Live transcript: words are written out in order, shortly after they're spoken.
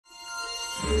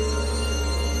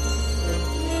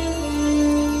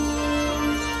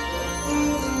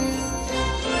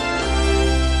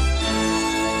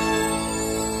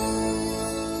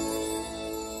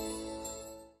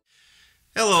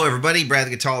everybody, Brad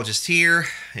the Guitarologist here.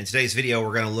 In today's video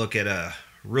we're going to look at a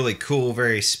really cool,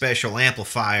 very special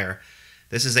amplifier.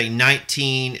 This is a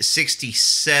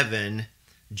 1967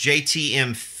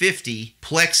 JTM-50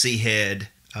 Plexi head,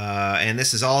 and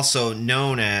this is also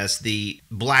known as the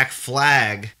Black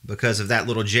Flag because of that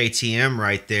little JTM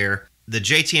right there. The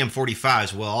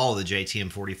JTM-45s, well, all of the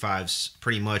JTM-45s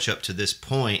pretty much up to this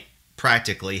point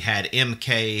practically had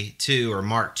MK2 or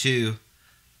Mark II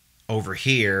over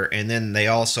here, and then they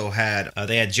also had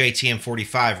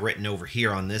JTM-45 written over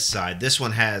here on this side. This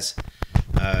one has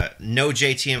no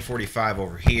JTM-45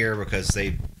 over here because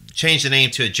they changed the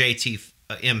name to a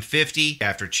JTM50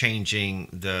 after changing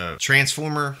the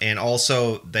transformer, and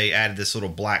also they added this little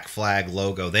Black Flag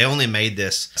logo. They only made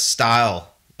this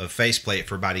style of faceplate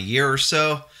for about a year or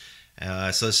so.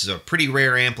 So this is a pretty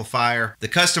rare amplifier. The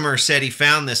customer said he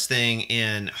found this thing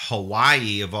in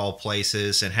Hawaii of all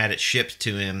places and had it shipped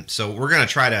to him. So we're going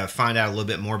to try to find out a little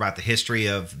bit more about the history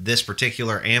of this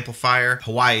particular amplifier.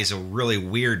 Hawaii is a really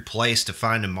weird place to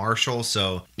find a Marshall,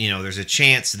 so you know there's a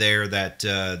chance there that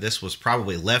this was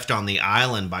probably left on the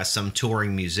island by some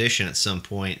touring musician at some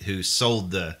point who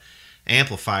sold the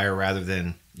amplifier rather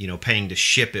than paying to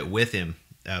ship it with him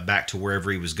back to wherever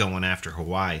he was going after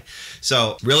Hawaii.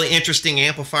 So really interesting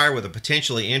amplifier with a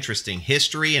potentially interesting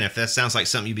history, and if that sounds like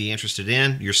something you'd be interested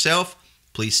in yourself,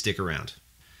 please stick around.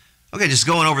 Okay, just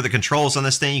going over the controls on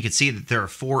this thing, you can see that there are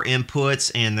 4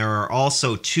 inputs and there are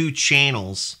also 2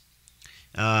 channels.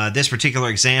 This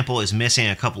particular example is missing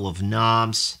a couple of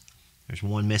knobs. There's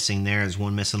one missing there, there's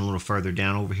one missing a little further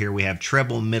down over here. We have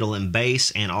treble, middle, and bass,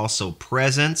 and also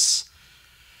presence.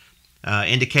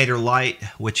 Indicator light,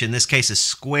 which in this case is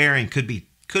square and could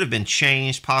have been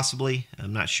changed possibly,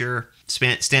 I'm not sure.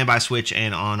 Standby switch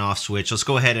and on-off switch. Let's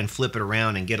go ahead and flip it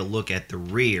around and get a look at the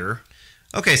rear.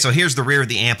 Okay, so here's the rear of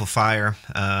the amplifier.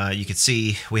 You can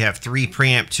see we have 3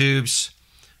 preamp tubes,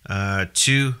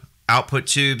 2 output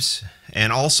tubes,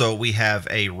 and also we have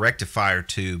a rectifier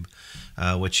tube,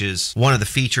 which is one of the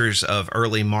features of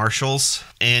early Marshalls.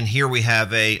 And here we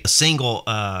have a single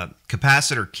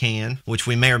capacitor can, which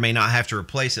we may or may not have to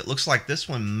replace. It looks like this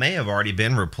one may have already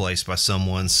been replaced by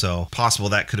someone, so possible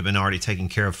that could have been already taken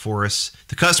care of for us.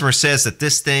 The customer says that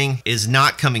this thing is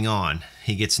not coming on.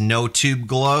 He gets no tube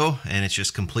glow, and it's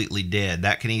just completely dead.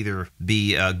 That can either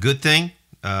be a good thing,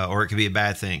 or it could be a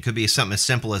bad thing. It could be something as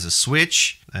simple as a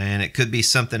switch, and it could be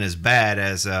something as bad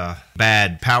as a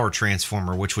bad power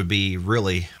transformer, which would be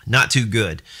really not too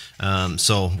good.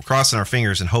 So we're crossing our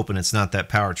fingers and hoping it's not that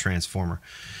power transformer.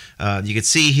 You can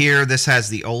see here this has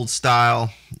the old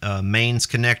style mains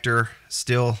connector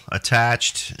still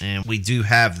attached, and we do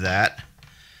have that,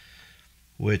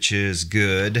 which is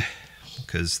good,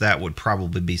 because that would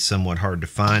probably be somewhat hard to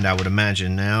find, I would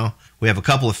imagine now. We have a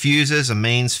couple of fuses, a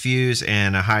mains fuse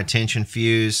and a high tension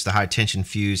fuse. The high tension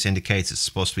fuse indicates it's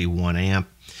supposed to be 1 amp.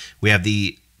 We have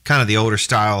the kind of the older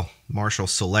style Marshall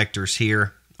selectors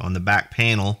here on the back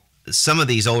panel. Some of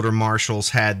these older Marshalls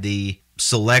had the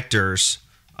selectors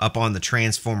up on the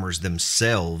transformers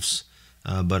themselves,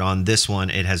 but on this one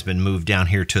it has been moved down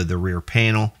here to the rear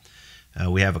panel.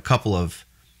 We have a couple of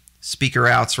speaker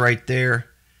outs right there.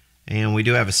 And we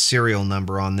do have a serial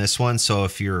number on this one, so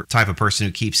if you're the type of person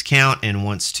who keeps count and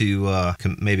wants to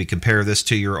maybe compare this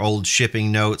to your old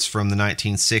shipping notes from the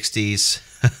 1960s,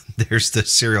 there's the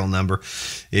serial number.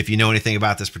 If you know anything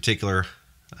about this particular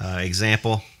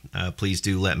example, please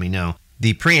do let me know.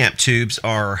 The preamp tubes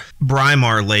are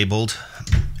Brimar labeled,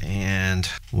 and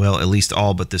well, at least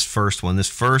all but this first one. This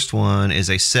first one is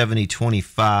a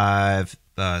 7025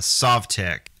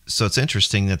 Sovtek. So it's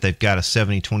interesting that they've got a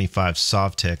 7025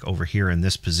 Sovtek over here in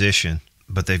this position,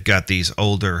 but they've got these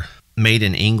older made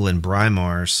in England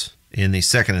Brimars in the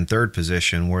 2nd and 3rd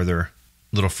position where they're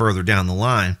a little further down the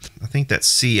line. I think that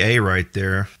CA right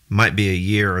there might be a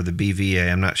year, or the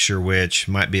BVA, I'm not sure which,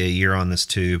 might be a year on this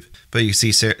tube. But you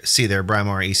see there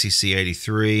Brimar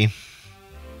ECC83.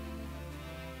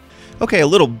 Okay, a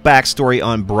little backstory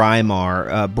on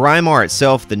Brimar. Brimar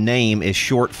itself, the name is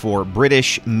short for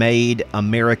British Made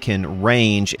American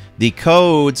Range. The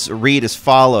codes read as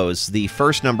follows. The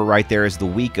first number right there is the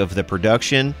week of the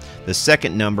production. The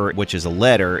second number, which is a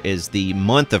letter, is the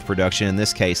month of production. In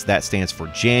this case, that stands for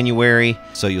January.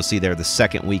 So you'll see there the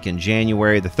 2nd week in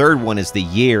January. The third one is the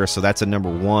year, so that's a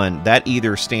number 1. That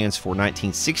either stands for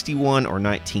 1961 or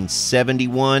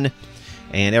 1971.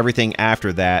 And everything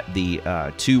after that, the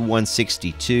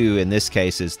 2162 in this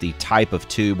case is the type of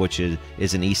tube, which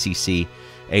is an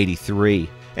ECC83.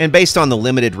 And based on the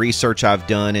limited research I've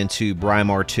done into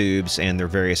Brimar tubes and their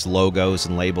various logos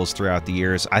and labels throughout the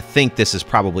years, I think this is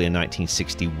probably a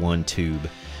 1961 tube.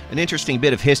 An interesting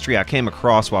bit of history I came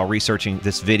across while researching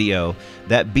this video,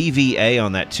 that BVA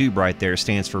on that tube right there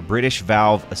stands for British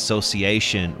Valve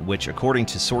Association, which according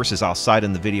to sources I'll cite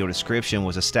in the video description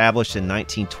was established in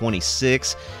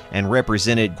 1926 and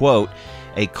represented, quote,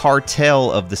 a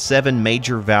cartel of the 7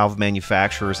 major valve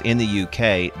manufacturers in the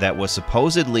UK that was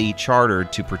supposedly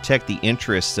chartered to protect the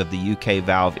interests of the UK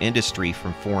valve industry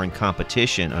from foreign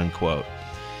competition, unquote.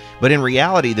 But in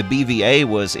reality, the BVA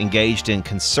was engaged in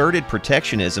concerted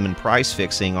protectionism and price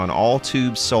fixing on all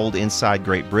tubes sold inside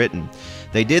Great Britain.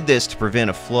 They did this to prevent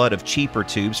a flood of cheaper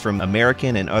tubes from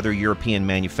American and other European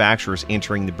manufacturers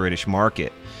entering the British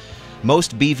market.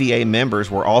 Most BVA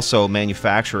members were also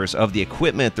manufacturers of the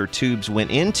equipment their tubes went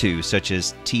into, such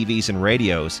as TVs and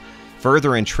radios,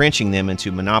 further entrenching them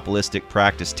into monopolistic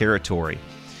practice territory.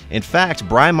 In fact,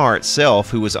 Brimar itself,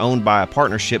 who was owned by a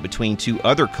partnership between 2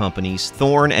 other companies,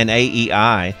 Thorn and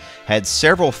AEI, had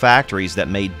several factories that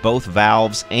made both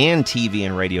valves and TV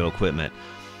and radio equipment.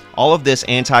 All of this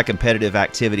anti-competitive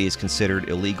activity is considered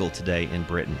illegal today in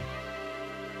Britain.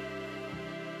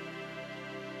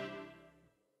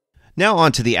 Now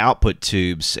on to the output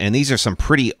tubes, and these are some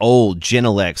pretty old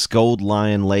Genelex Gold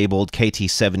Lion labeled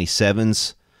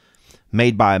KT77s.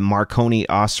 Made by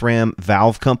Marconi-Osram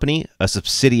Valve Company, a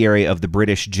subsidiary of the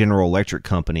British General Electric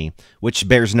Company, which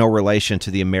bears no relation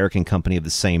to the American company of the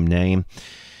same name.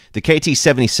 The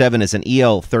KT77 is an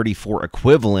EL34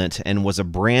 equivalent and was a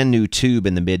brand new tube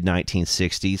in the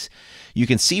mid-1960s. You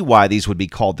can see why these would be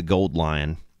called the Gold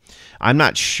Lion. I'm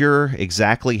not sure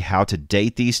exactly how to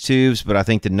date these tubes, but I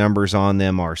think the numbers on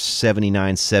them are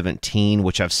 7917,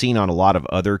 which I've seen on a lot of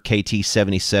other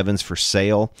KT77s for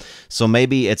sale. So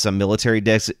maybe it's a military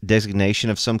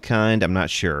designation of some kind. I'm not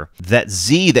sure. That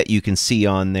Z that you can see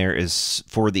on there is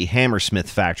for the Hammersmith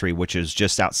factory, which is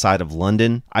just outside of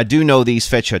London. I do know these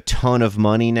fetch a ton of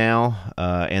money now,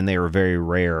 and they are very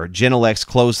rare. Genelex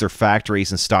closed their factories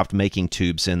and stopped making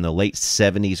tubes in the late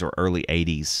 70s or early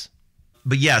 80s.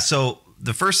 But yeah, so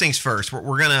the first things first, we're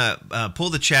going to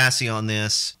pull the chassis on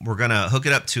this. We're going to hook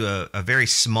it up to a very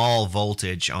small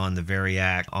voltage on the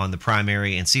variac, on the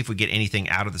primary, and see if we get anything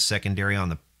out of the secondary on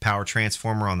the power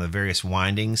transformer on the various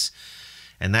windings.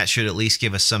 And that should at least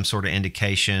give us some sort of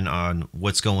indication on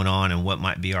what's going on and what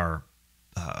might be our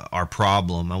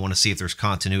problem. I want to see if there's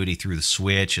continuity through the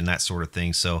switch and that sort of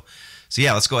thing. So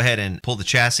yeah, let's go ahead and pull the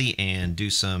chassis and do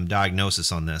some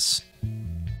diagnosis on this.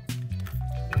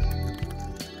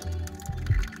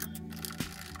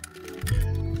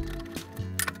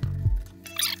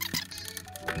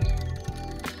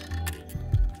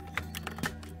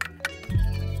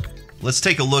 Let's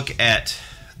take a look at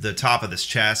the top of this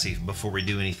chassis before we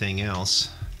do anything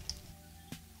else.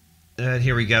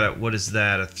 Here we got what is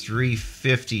that? A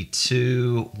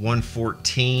 352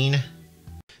 114.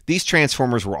 These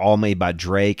transformers were all made by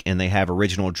Drake, and they have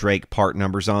original Drake part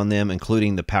numbers on them,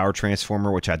 including the power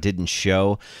transformer, which I didn't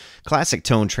show. Classic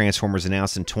Tone Transformers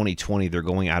announced in 2020 they're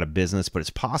going out of business, but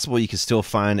it's possible you can still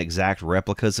find exact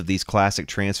replicas of these classic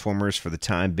transformers for the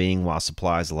time being while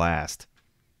supplies last.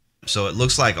 So it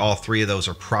looks like all 3 of those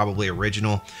are probably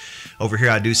original. Over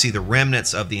here I do see the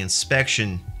remnants of the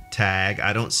inspection tag.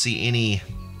 I don't see any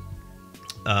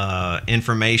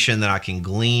information that I can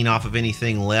glean off of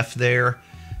anything left there,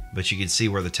 but you can see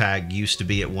where the tag used to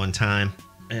be at one time.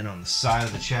 And on the side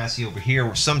of the chassis over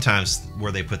here, sometimes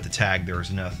where they put the tag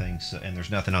there's nothing, and there's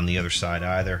nothing on the other side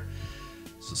either.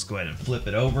 So let's go ahead and flip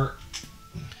it over.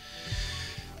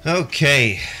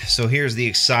 Okay, so here's the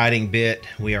exciting bit.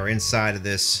 We are inside of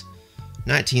this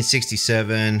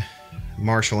 1967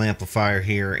 Marshall amplifier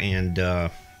here, and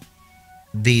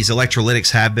these electrolytics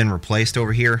have been replaced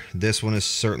over here. This one has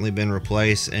certainly been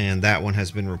replaced, and that one has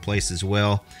been replaced as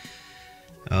well.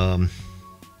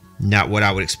 Not what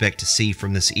I would expect to see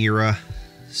from this era.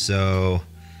 So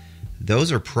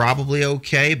those are probably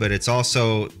okay, but it's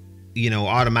also, you know,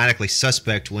 automatically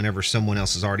suspect whenever someone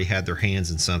else has already had their hands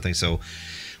in something. So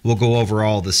we'll go over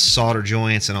all the solder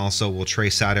joints, and also we'll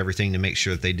trace out everything to make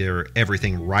sure that they did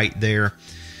everything right there.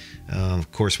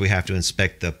 Of course, we have to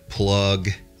inspect the plug.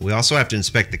 We also have to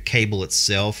inspect the cable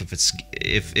itself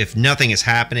if nothing is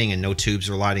happening and no tubes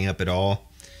are lighting up at all.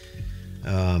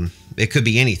 It could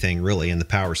be anything really in the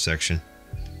power section.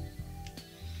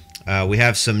 We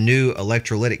have some new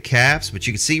electrolytic caps, but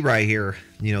you can see right here,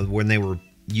 you know, when they were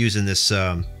using this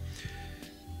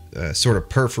sort of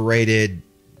perforated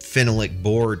phenolic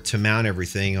board to mount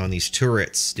everything on these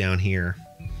turrets down here.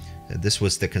 This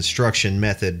was the construction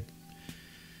method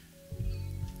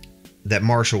that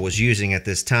Marshall was using at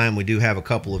this time. We do have a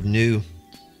couple of new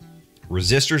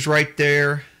resistors right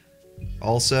there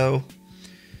also.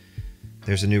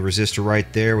 There's a new resistor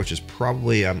right there, which is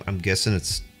probably, I'm guessing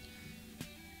it's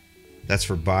That's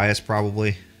for bias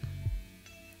probably.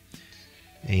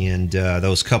 And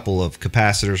those couple of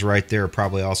capacitors right there are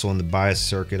probably also on the bias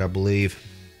circuit, I believe,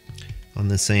 on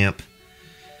this amp.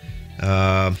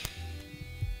 Another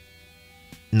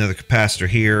capacitor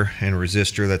here and a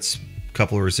resistor. That's a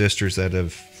couple of resistors that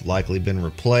have likely been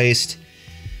replaced.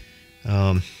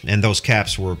 And those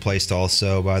caps were replaced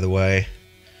also, by the way.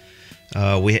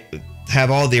 We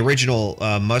have all the original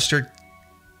mustard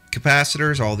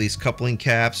capacitors, all these coupling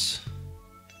caps.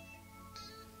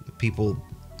 People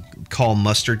call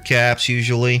mustard caps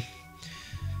usually.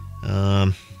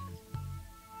 Those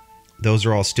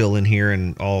are all still in here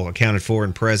and all accounted for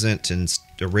and present and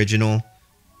original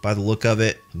by the look of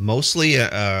it. Mostly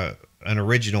an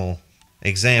original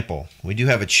example. We do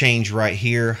have a change right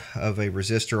here of a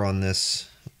resistor on this.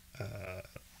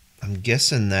 I'm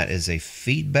guessing that is a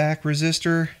feedback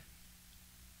resistor.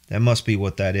 That must be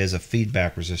what that is, a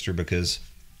feedback resistor, because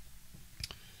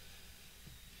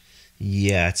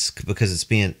yeah, it's because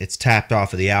it's tapped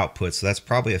off of the output, so that's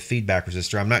probably a feedback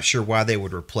resistor. I'm not sure why they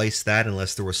would replace that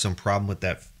unless there was some problem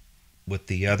with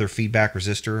the other feedback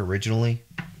resistor originally.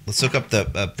 Let's look up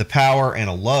the power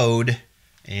and a load,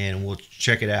 and we'll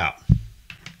check it out.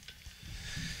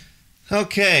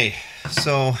 Okay,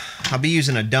 so I'll be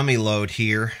using a dummy load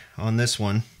here on this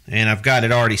one, and I've got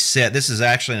it already set. This is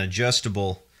actually an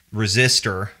adjustable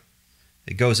resistor.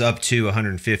 It goes up to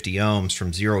 150 ohms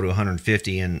from 0 to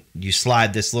 150, and you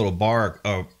slide this little bar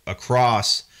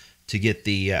across to get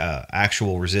the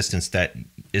actual resistance that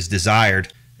is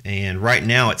desired. And right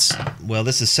now it's, well,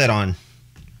 this is set on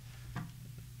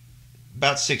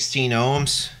about 16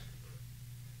 ohms,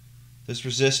 this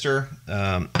resistor.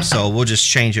 So we'll just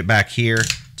change it back here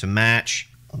to match.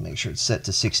 I'll make sure it's set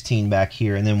to 16 back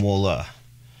here, and then we'll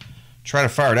try to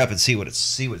fire it up and see what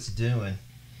it's doing.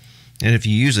 And if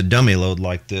you use a dummy load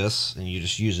like this and you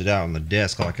just use it out on the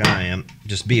desk like I am,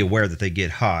 just be aware that they get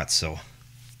hot, so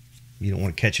you don't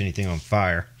want to catch anything on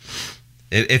fire.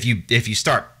 If you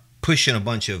start pushing a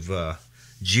bunch of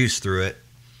juice through it,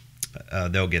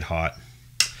 they'll get hot.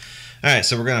 Alright,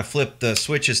 so we're going to flip the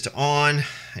switches to on,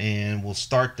 and we'll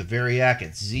start the Variac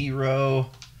at 0.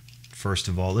 First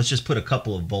of all, let's just put a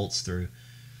couple of volts through.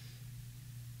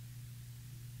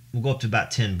 We'll go up to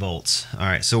about 10 volts.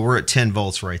 Alright, so we're at 10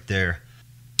 volts right there.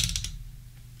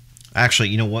 Actually,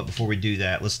 you know what? Before we do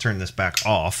that, let's turn this back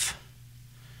off.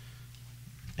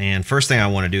 And first thing I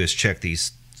want to do is check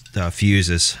these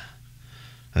fuses.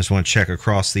 I just want to check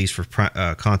across these for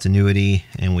continuity,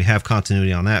 and we have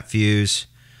continuity on that fuse.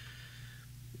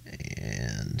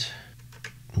 And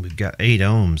we've got 8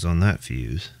 ohms on that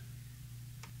fuse.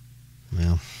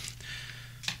 Well,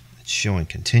 it's showing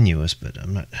continuous, but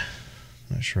I'm not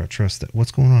sure I trust that.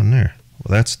 What's going on there?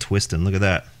 Well, that's twisting. Look at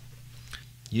that.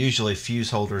 Usually fuse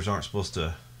holders aren't supposed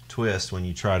to twist when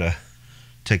you try to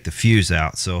take the fuse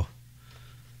out. So,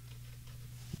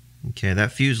 okay,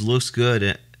 that fuse looks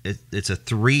good. It's a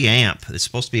 3 amp. It's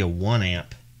supposed to be a 1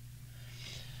 amp.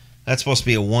 That's supposed to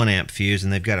be a 1 amp fuse,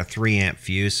 and they've got a 3 amp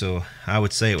fuse. So I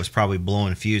would say it was probably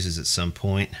blowing fuses at some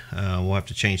point. We'll have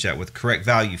to change that with correct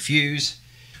value fuse.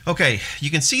 Okay, you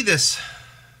can see this.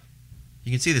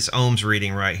 You can see this ohms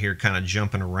reading right here kind of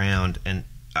jumping around, and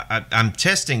I'm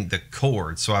testing the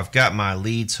cord. So I've got my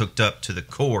leads hooked up to the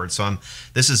cord. So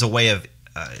this is a way of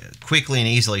quickly and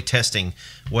easily testing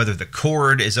whether the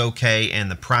cord is okay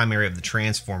and the primary of the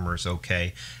transformer is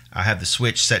okay. I have the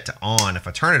switch set to on. If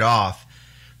I turn it off,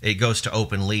 it goes to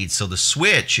open lead. So the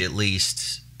switch at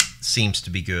least seems to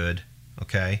be good.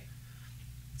 Okay,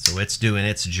 so it's doing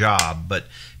its job. But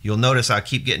you'll notice I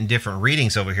keep getting different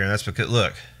readings over here, and that's because,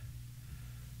 look,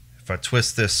 if I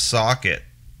twist this socket,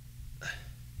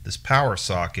 this power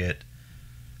socket,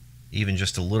 even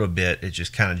just a little bit, it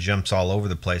just kind of jumps all over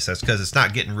the place. That's because it's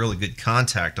not getting really good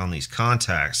contact on these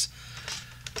contacts.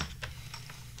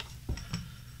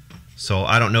 So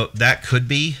I don't know, that could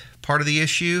be part of the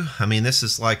issue. I mean, this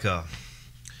is like a,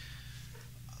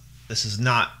 this is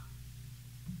not,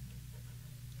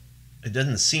 it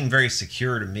doesn't seem very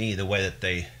secure to me the way that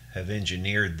they have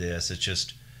engineered this. It's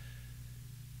just,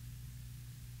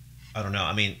 I don't know.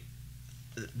 I mean,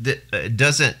 it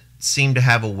doesn't seem to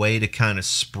have a way to kind of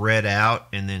spread out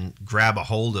and then grab a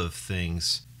hold of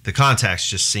things. The contacts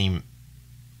just seem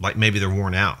like maybe they're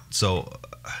worn out. So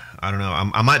I don't know.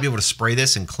 I might be able to spray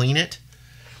this and clean it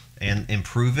and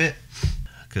improve it,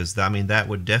 because I mean that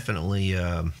would definitely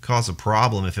cause a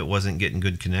problem if it wasn't getting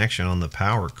good connection on the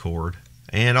power cord.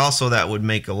 And also that would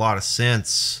make a lot of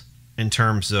sense in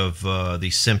terms of the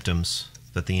symptoms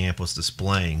that the amp was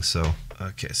displaying. So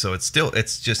okay, so it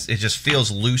just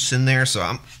feels loose in there. So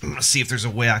I'm gonna see if there's a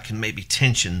way I can maybe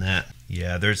tension that.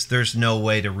 Yeah, there's no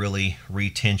way to really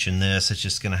retension this. It's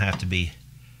just going to have to be,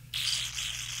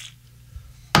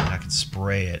 I could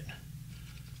spray it.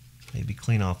 Maybe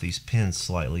clean off these pins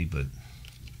slightly, but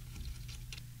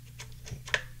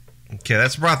okay,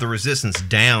 that's brought the resistance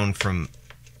down from,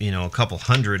 you know, a couple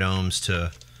hundred ohms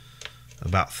to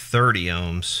about 30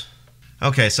 ohms.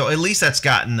 Okay, so at least that's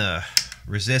gotten the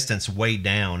resistance way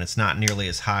down. It's not nearly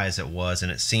as high as it was,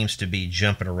 and it seems to be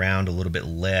jumping around a little bit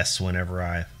less whenever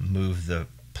I move the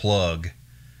plug.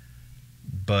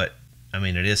 But I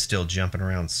mean, it is still jumping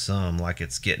around some, like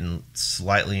it's getting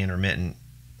slightly intermittent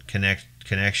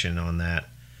connection on that.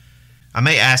 I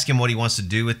may ask him what he wants to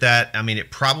do with that. I mean,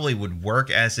 it probably would work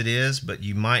as it is, but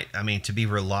you might, I mean, to be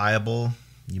reliable,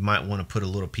 you might want to put a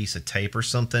little piece of tape or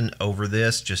something over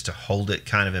this just to hold it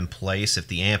kind of in place if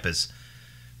the amp is,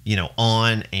 you know,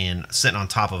 on and sitting on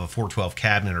top of a 412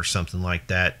 cabinet or something like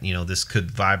that. You know, this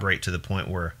could vibrate to the point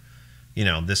where, you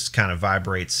know, this kind of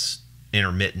vibrates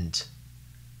intermittent.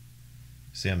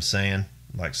 See what I'm saying?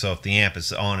 Like, so if the amp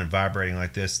is on and vibrating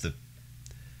like this, that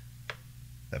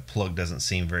plug doesn't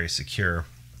seem very secure.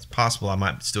 It's possible I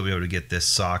might still be able to get this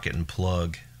socket and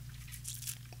plug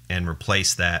and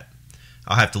replace that.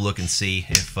 I'll have to look and see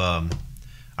if I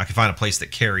can find a place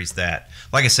that carries that.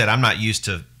 Like I said, I'm not used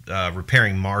to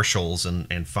repairing Marshalls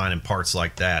and finding parts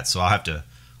like that, so I'll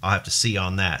have to see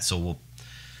on that. So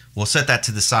we'll set that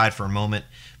to the side for a moment.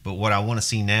 But what I want to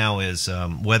see now is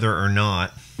whether or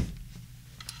not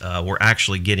we're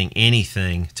actually getting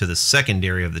anything to the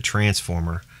secondary of the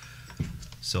transformer.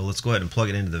 So let's go ahead and plug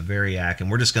it into the Variac, and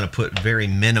we're just going to put very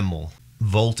minimal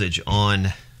voltage on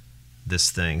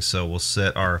this thing. So we'll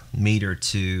set our meter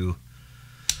to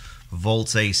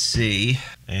volts AC,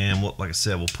 and like I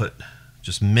said, we'll put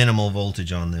just minimal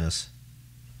voltage on this.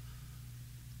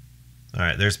 All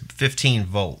right, there's 15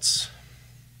 volts.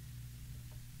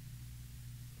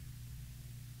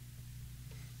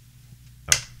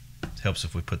 Oh, it helps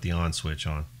if we put the on switch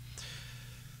on.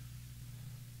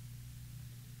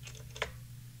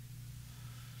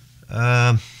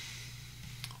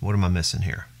 What am I missing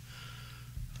here?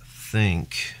 I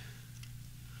think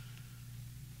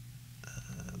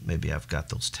maybe I've got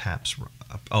those taps wrong.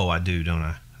 Oh, I do, don't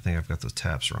I? I think I've got those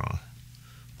taps wrong.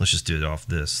 Let's just do it off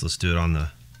this. Let's do it on the,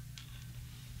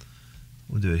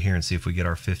 we'll do it here and see if we get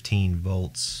our 15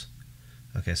 volts.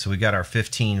 Okay, so we got our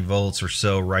 15 volts or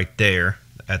so right there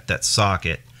at that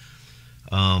socket.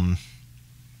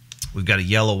 We've got a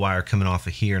yellow wire coming off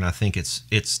of here, and I think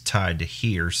it's tied to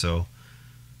here. So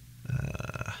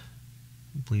I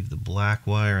believe the black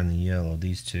wire and the yellow,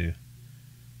 these two.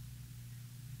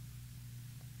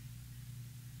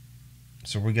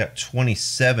 So we got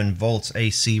 27 volts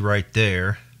AC right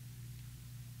there.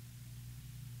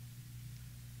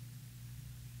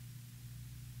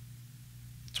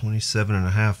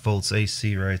 $27.5 volts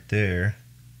AC right there.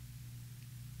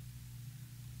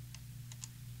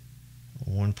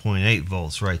 1.8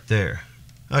 volts right there.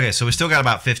 Okay, so we still got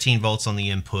about 15 volts on the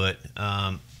input,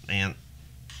 and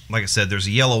like I said, there's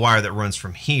a yellow wire that runs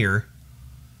from here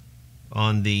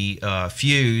on the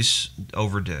fuse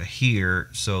over to here,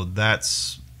 so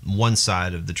that's one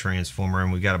side of the transformer,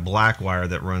 and we got a black wire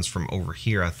that runs from over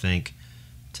here, I think,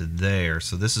 to there.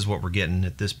 So this is what we're getting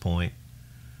at this point.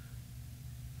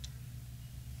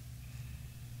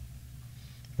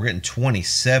 We're getting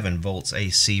 27 volts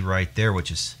AC right there, which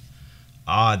is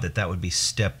odd that would be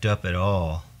stepped up at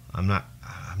all. I'm not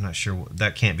sure.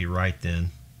 That can't be right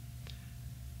then.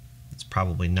 It's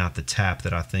probably not the tap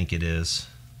that I think it is.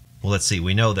 Well, let's see.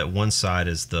 We know that one side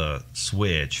is the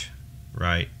switch,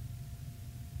 right?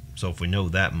 So if we know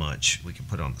that much, we can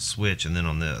put it on the switch and then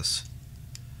on this,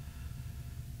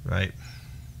 right?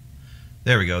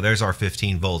 There we go. There's our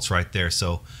 15 volts right there.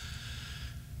 So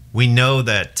we know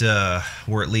that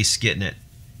we're at least getting it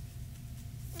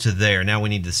to there. Now we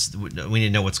need to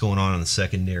know what's going on the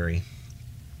secondary.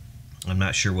 I'm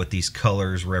not sure what these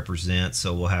colors represent,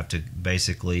 so we'll have to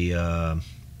basically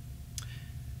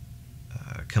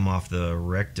come off the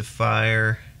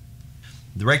rectifier.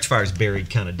 The rectifier is buried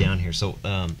kind of down here, so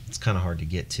it's kind of hard to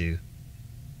get to.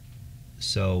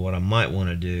 So what I might want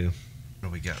to do, what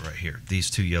do we got right here? These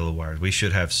two yellow wires. We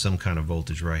should have some kind of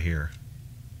voltage right here.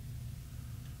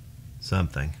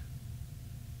 Something.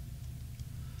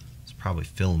 It's probably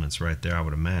filaments right there, I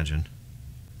would imagine.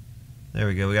 There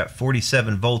we go. We got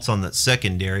 47 volts on the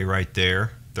secondary right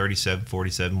there. 37,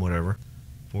 47, whatever.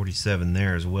 47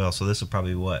 there as well. So this will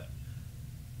probably what?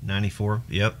 94?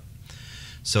 Yep.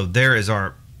 So there's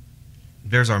our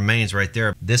mains right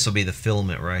there. This will be the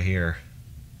filament right here.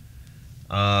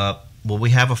 Will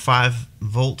we have a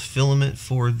 5-volt filament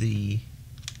for the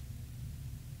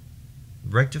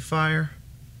rectifier?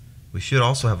 We should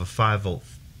also have a 5 volt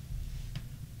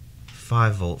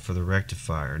for the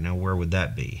rectifier. Now where would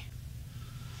that be?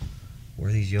 Where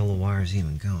are these yellow wires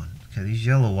even going? Okay, these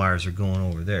yellow wires are going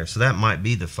over there, so that might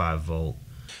be the 5 volt.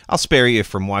 I'll spare you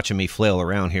from watching me flail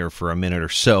around here for a minute or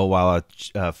so while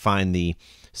I find the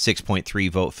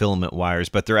 6.3 volt filament wires,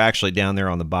 but they're actually down there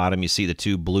on the bottom. You see the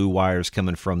 2 blue wires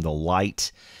coming from the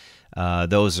light.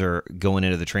 Those are going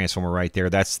into the transformer right there.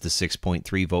 That's the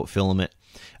 6.3 volt filament.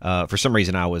 For some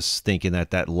reason, I was thinking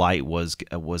that that light was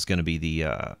going to be the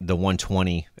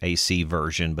 120 AC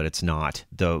version, but it's not.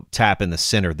 The tap in the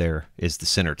center there is the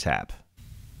center tap.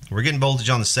 We're getting voltage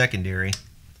on the secondary.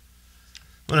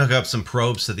 I'm going to hook up some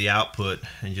probes to the output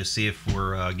and just see if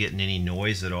we're getting any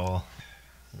noise at all.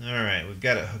 Alright, we've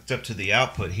got it hooked up to the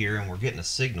output here, and we're getting a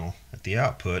signal at the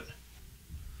output.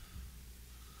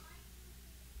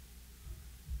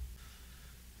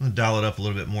 I'm going to dial it up a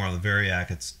little bit more on the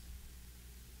variac.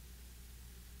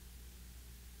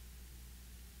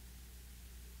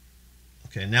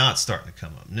 Okay, now it's starting to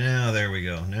come up. Now, there we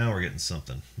go. Now we're getting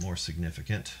something more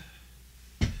significant.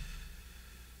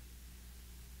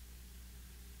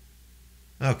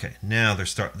 Okay, now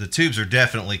the tubes are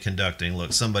definitely conducting.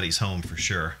 Look, somebody's home for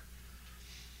sure.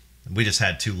 We just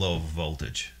had too low of a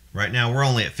voltage. Right now we're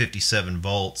only at 57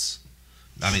 volts.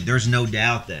 I mean, there's no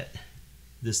doubt that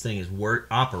this thing is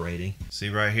operating. See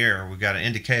right here, we've got an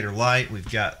indicator light.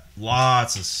 We've got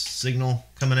lots of signal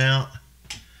coming out.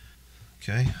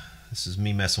 Okay, this is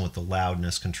me messing with the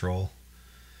loudness control.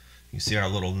 You see our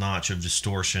little notch of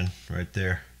distortion right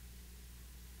there.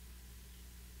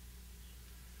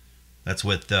 That's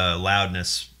with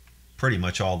loudness pretty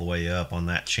much all the way up on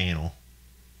that channel,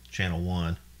 channel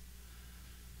 1.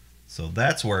 So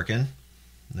that's working. And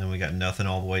then we got nothing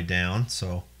all the way down.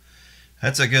 So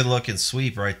that's a good looking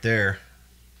sweep right there.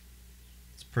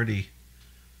 It's pretty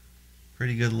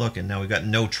good looking. Now we got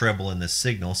no treble in this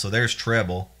signal, so there's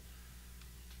treble,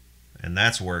 and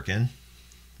that's working.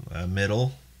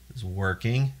 Middle is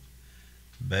working.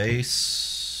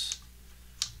 Bass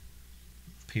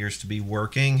appears to be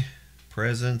working.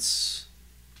 Presence,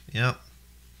 yep.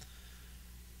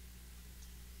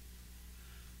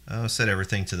 I'll set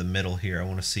everything to the middle here. I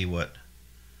want to see what.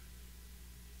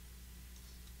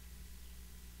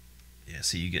 Yeah,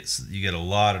 see, you get a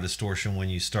lot of distortion when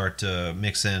you start to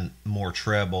mix in more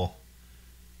treble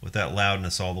with that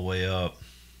loudness all the way up,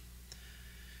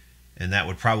 and that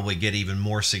would probably get even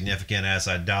more significant as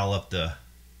I dial up the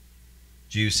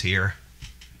juice here.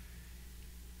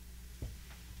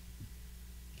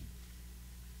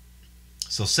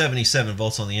 So 77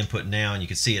 volts on the input now, and you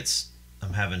can see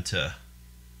I'm having to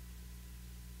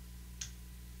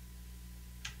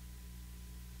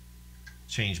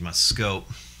change my scope.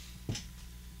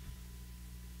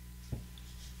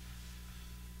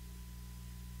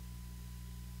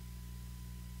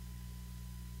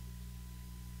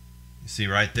 You see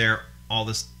right there all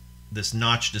this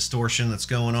notch distortion that's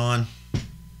going on,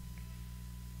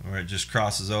 where it just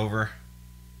crosses over.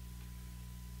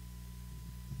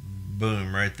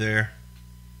 Boom, right there.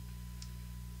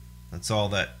 That's all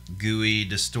that gooey,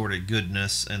 distorted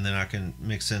goodness, and then I can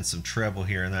mix in some treble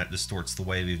here, and that distorts the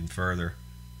wave even further.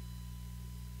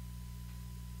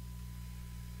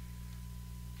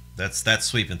 That's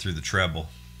sweeping through the treble.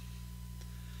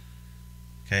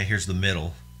 Okay, here's the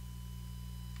middle.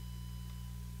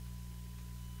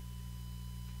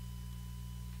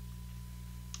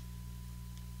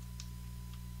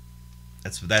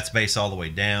 That's bass all the way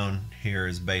down. Here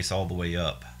is bass all the way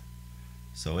up.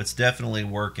 So it's definitely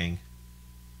working.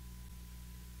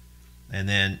 And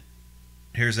then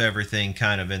here's everything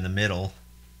kind of in the middle,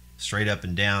 straight up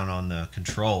and down on the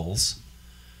controls.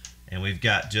 And we've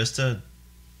got just a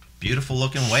beautiful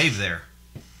looking wave there.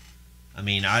 I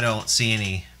mean, I don't see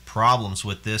any problems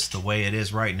with this the way it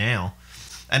is right now.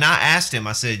 And I asked him,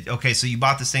 I said, okay, so you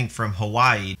bought this thing from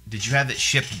Hawaii. Did you have it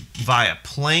shipped via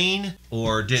plane,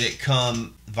 or did it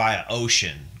come via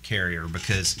ocean carrier?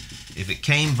 Because if it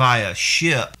came via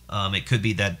ship, it could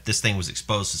be that this thing was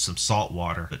exposed to some salt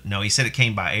water. But no, he said it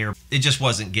came by air. It just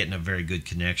wasn't getting a very good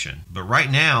connection. But right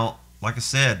now, like I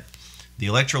said, the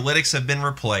electrolytics have been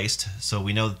replaced, so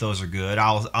we know that those are good.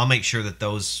 I'll make sure that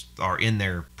those are in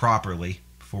there properly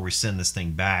before we send this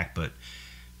thing back. But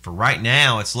for right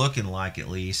now, it's looking like at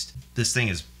least this thing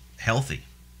is healthy.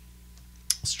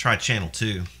 Let's try channel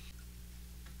 2.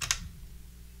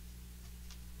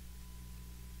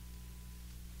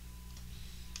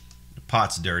 The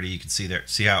pot's dirty. You can see there.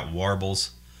 See how it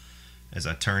warbles as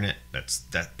I turn it?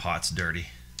 That pot's dirty.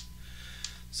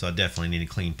 So I definitely need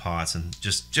to clean pots, and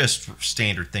just for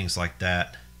standard things like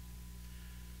that.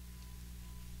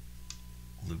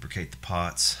 Lubricate the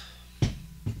pots.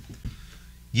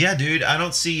 Yeah, dude, I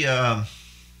don't see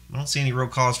any real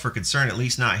cause for concern. At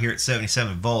least not here at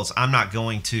 77 volts. I'm not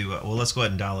going to. Well, let's go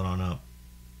ahead and dial it on up.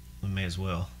 We may as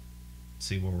well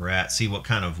see where we're at. See what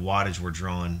kind of wattage we're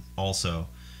drawing. Also,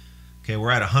 okay,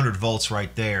 we're at 100 volts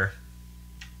right there.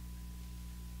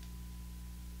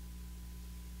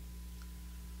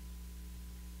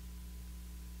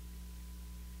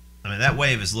 I mean, that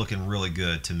wave is looking really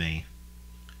good to me.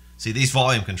 See, these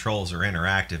volume controls are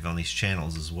interactive on these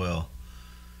channels as well.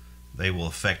 They will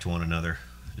affect one another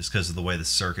just because of the way the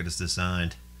circuit is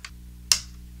designed.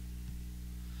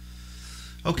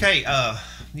 Okay,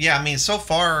 yeah, I mean, so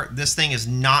far this thing is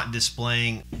not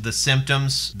displaying the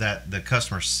symptoms that the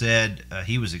customer said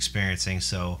he was experiencing,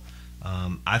 so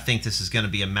I think this is going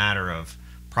to be a matter of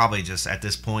probably just at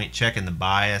this point checking the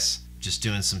bias, just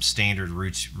doing some standard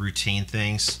routine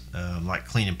things like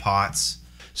cleaning pots.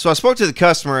 So I spoke to the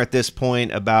customer at this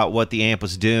point about what the amp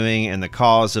was doing and the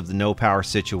cause of the no power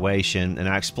situation, and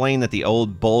I explained that the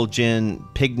old Bulgin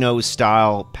pignose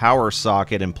style power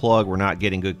socket and plug were not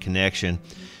getting good connection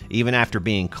even after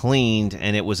being cleaned,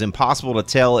 and it was impossible to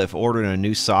tell if ordering a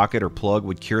new socket or plug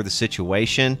would cure the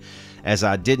situation, as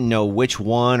I didn't know which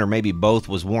one or maybe both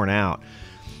was worn out.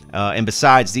 And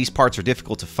besides, these parts are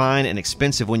difficult to find and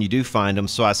expensive when you do find them,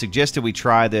 so I suggested we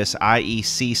try this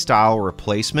IEC style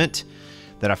replacement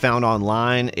that I found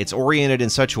online. It's oriented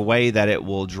in such a way that it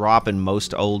will drop in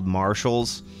most old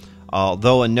Marshalls,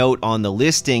 although a note on the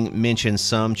listing mentions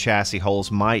some chassis holes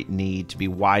might need to be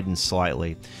widened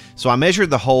slightly. So I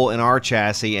measured the hole in our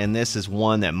chassis, and this is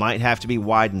one that might have to be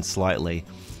widened slightly.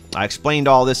 I explained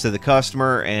all this to the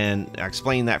customer, and I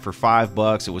explained that for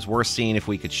 $5 it was worth seeing if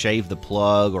we could shave the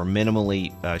plug or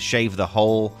minimally shave the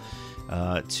hole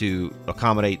to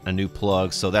accommodate a new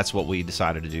plug. So that's what we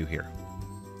decided to do here.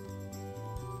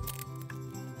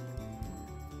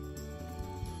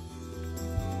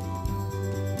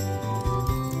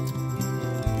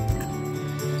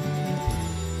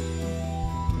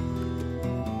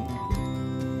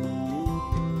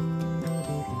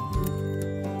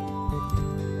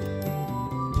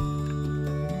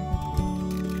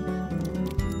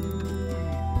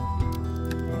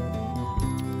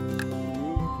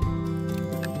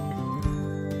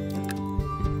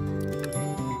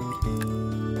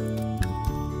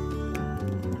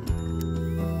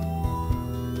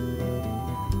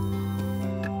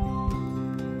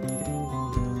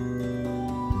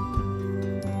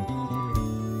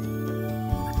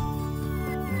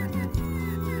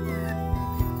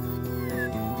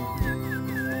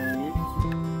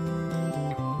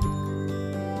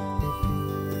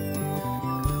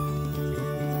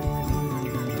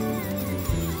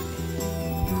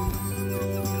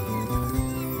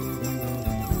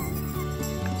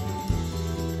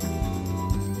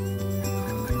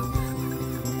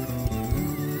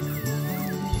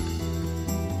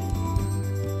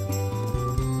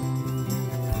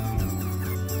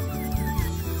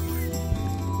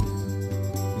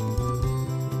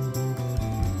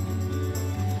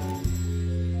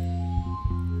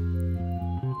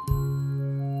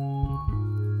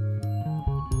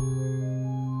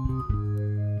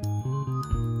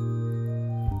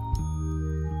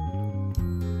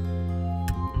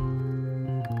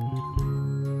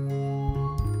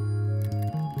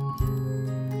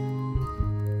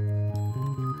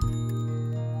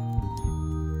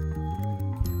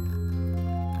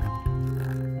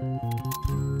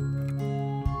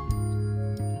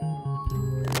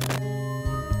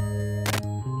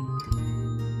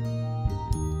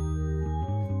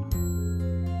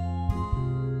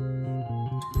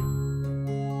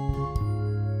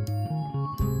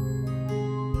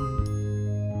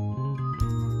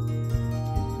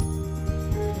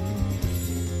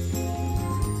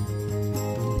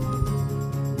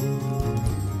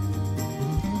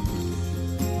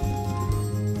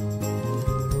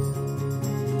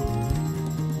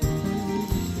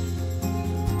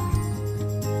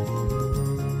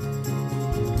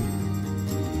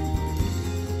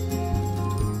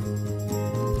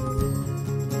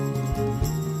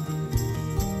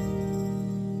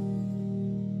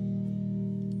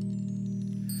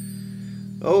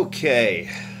 Okay,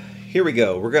 here we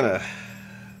go. We're gonna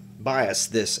bias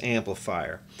this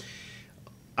amplifier.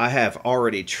 I have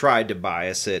already tried to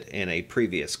bias it in a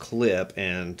previous clip,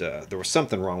 and there was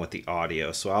something wrong with the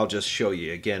audio, so I'll just show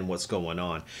you again what's going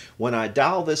on. When I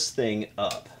dial this thing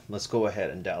up, let's go ahead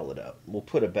and dial it up. We'll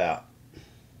put about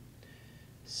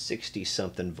 60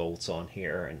 something volts on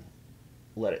here and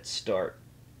let it start.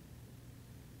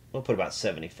 We'll put about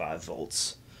 75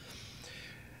 volts.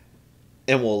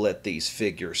 And we'll let these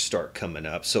figures start coming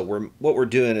up. So what we're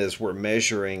doing is we're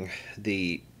measuring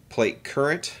the plate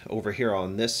current over here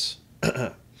on this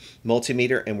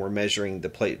multimeter, and we're measuring the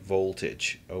plate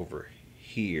voltage over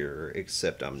here,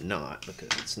 except I'm not, because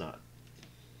it's not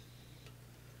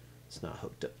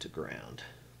hooked up to ground.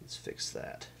 Let's fix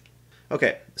that.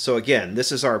 Okay, so again,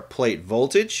 this is our plate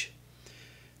voltage,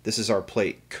 this is our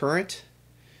plate current,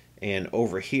 and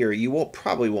over here you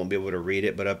probably won't be able to read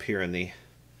it, but up here in the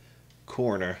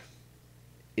corner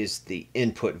is the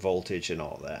input voltage and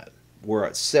all that. We're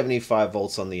at 75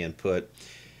 volts on the input.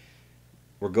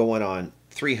 We're going on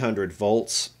 300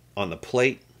 volts on the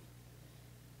plate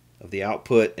of the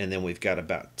output, and then we've got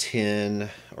about 10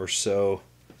 or so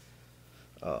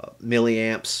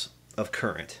milliamps of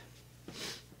current.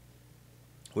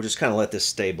 We'll just kind of let this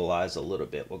stabilize a little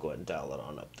bit. We'll go ahead and dial it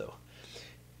on up though.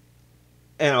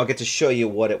 And I'll get to show you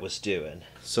what it was doing.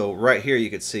 So right here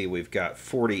you can see we've got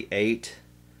 48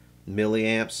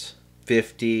 milliamps,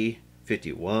 50,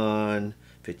 51,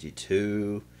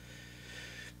 52.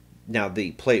 Now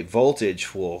the plate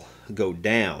voltage will go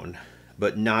down,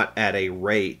 but not at a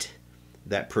rate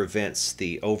that prevents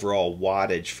the overall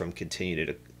wattage from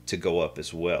continuing to go up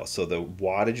as well. So the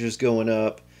wattage is going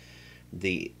up,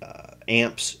 the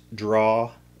amps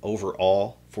draw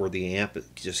overall for the amp, it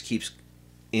just keeps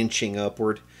inching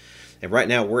upward. And right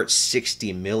now we're at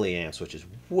 60 milliamps, which is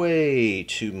way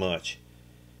too much.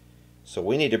 So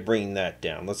we need to bring that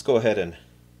down. Let's go ahead and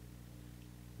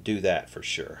do that for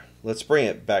sure. Let's bring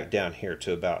it back down here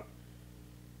to about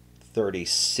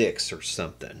 36 or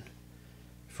something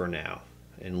for now,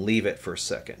 and leave it for a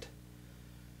second.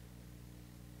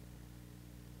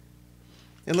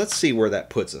 And let's see where that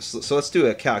puts us. So let's do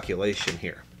a calculation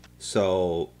here.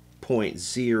 So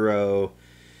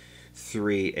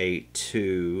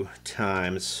 0.0382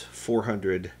 times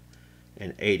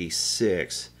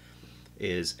 486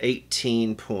 is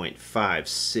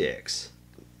 18.56.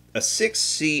 A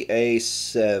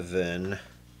 6CA7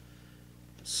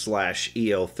 /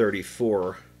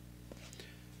 EL34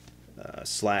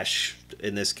 /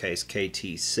 in this case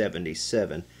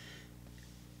KT77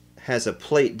 has a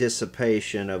plate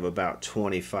dissipation of about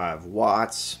 25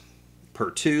 watts per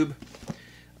tube.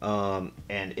 And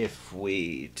if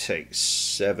we take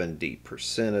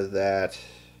 70% of that,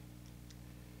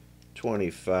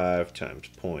 25 times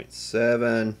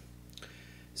 0.7,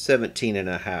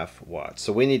 17.5 watts.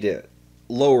 So we need to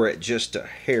lower it just a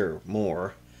hair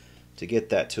more to get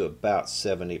that to about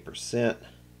 70%.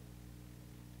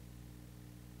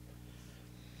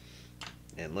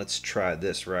 And let's try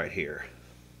this right here.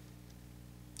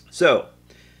 So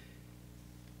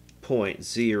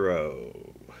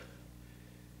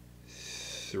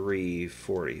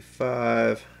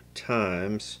 0.0345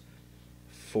 times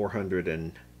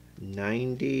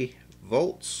 490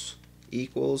 volts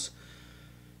equals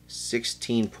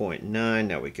 16.9.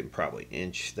 Now we can probably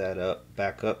inch that up,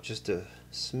 back up just a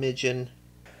smidgen.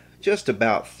 Just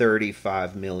about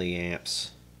 35 milliamps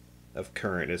of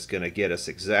current is going to get us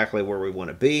exactly where we want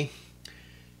to be.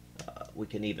 We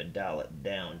can even dial it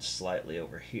down slightly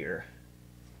over here.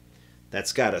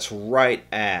 That's got us right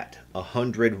at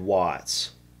 100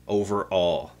 watts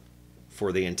overall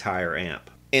for the entire amp.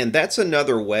 And that's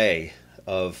another way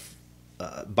of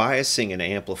biasing an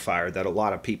amplifier that a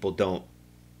lot of people don't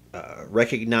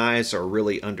recognize or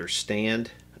really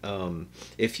understand.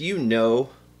 If you know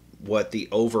what the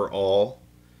overall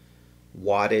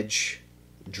wattage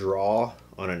draw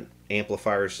on an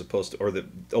amplifier is supposed to, or the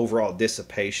overall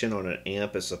dissipation on an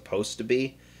amp is supposed to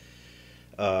be,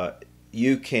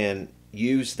 you can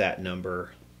use that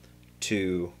number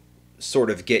to sort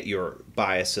of get your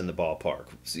bias in the ballpark.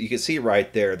 So you can see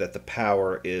right there that the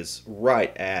power is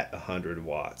right at 100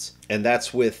 watts. And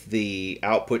that's with the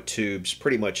output tubes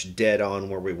pretty much dead on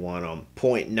where we want them.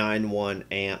 0.91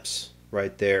 amps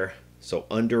right there. So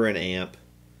under an amp,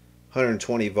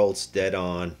 120 volts dead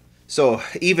on. So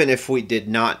even if we did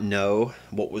not know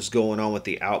what was going on with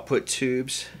the output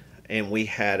tubes, and we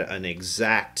had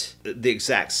the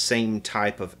exact same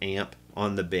type of amp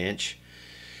on the bench,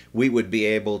 we would be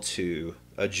able to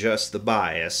adjust the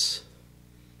bias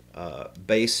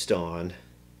based on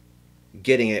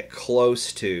getting it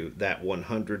close to that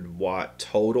 100 watt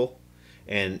total,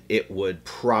 and it would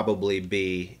probably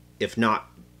be, if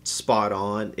not spot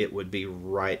on, it would be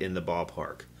right in the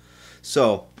ballpark.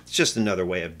 So it's just another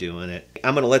way of doing it.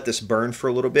 I'm going to let this burn for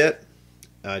a little bit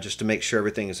just to make sure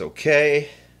everything is okay.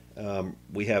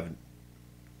 We have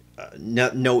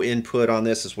no input on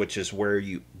this, which is where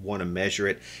you want to measure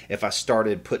it. If I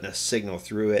started putting a signal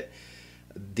through it,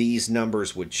 these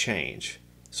numbers would change.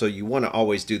 So you want to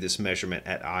always do this measurement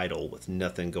at idle with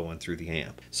nothing going through the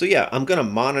amp. So yeah, I'm going to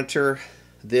monitor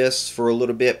this for a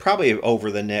little bit, probably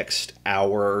over the next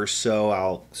hour or so.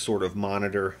 I'll sort of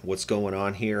monitor what's going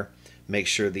on here, make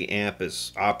sure the amp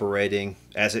is operating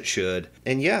as it should.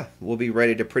 And yeah, we'll be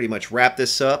ready to pretty much wrap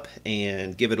this up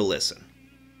and give it a listen.